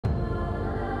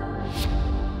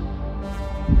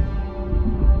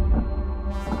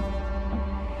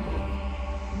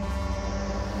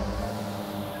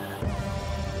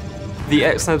The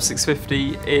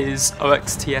xNAV650 is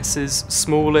OXTS's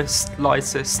smallest,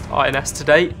 lightest INS to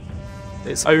date.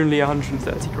 It's only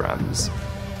 130 grams.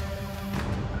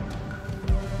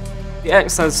 The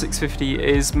xNAV650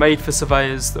 is made for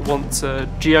surveyors that want to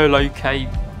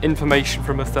geolocate information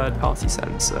from a third-party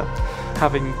sensor.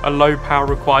 Having a low power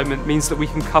requirement means that we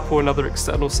can couple another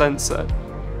external sensor.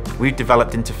 We've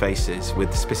developed interfaces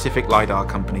with specific LiDAR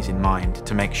companies in mind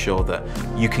to make sure that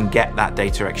you can get that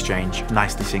data exchange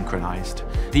nicely synchronized.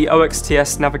 The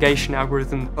OXTS navigation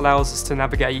algorithm allows us to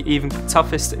navigate even the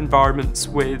toughest environments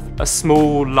with a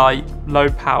small, light,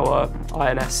 low-power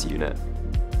INS unit.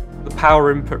 The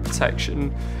power input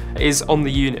protection is on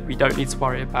the unit. We don't need to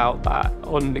worry about that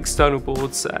on an external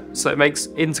board set, so it makes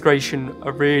integration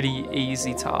a really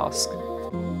easy task.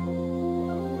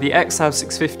 The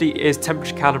xNAV650 is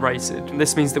temperature calibrated, and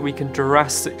this means that we can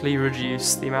drastically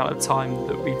reduce the amount of time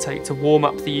that we take to warm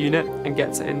up the unit and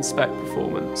get to inspect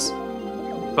performance.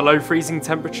 Below freezing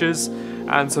temperatures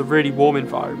and to really warm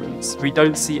environments, we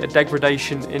don't see a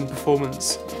degradation in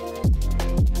performance.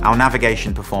 Our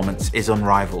navigation performance is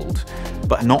unrivaled,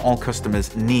 but not all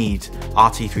customers need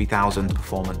RT3000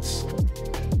 performance.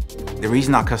 The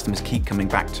reason our customers keep coming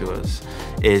back to us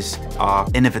is our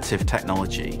innovative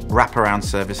technology, wraparound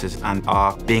services, and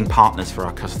our being partners for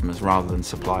our customers rather than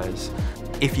suppliers.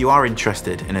 If you are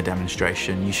interested in a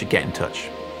demonstration, you should get in touch.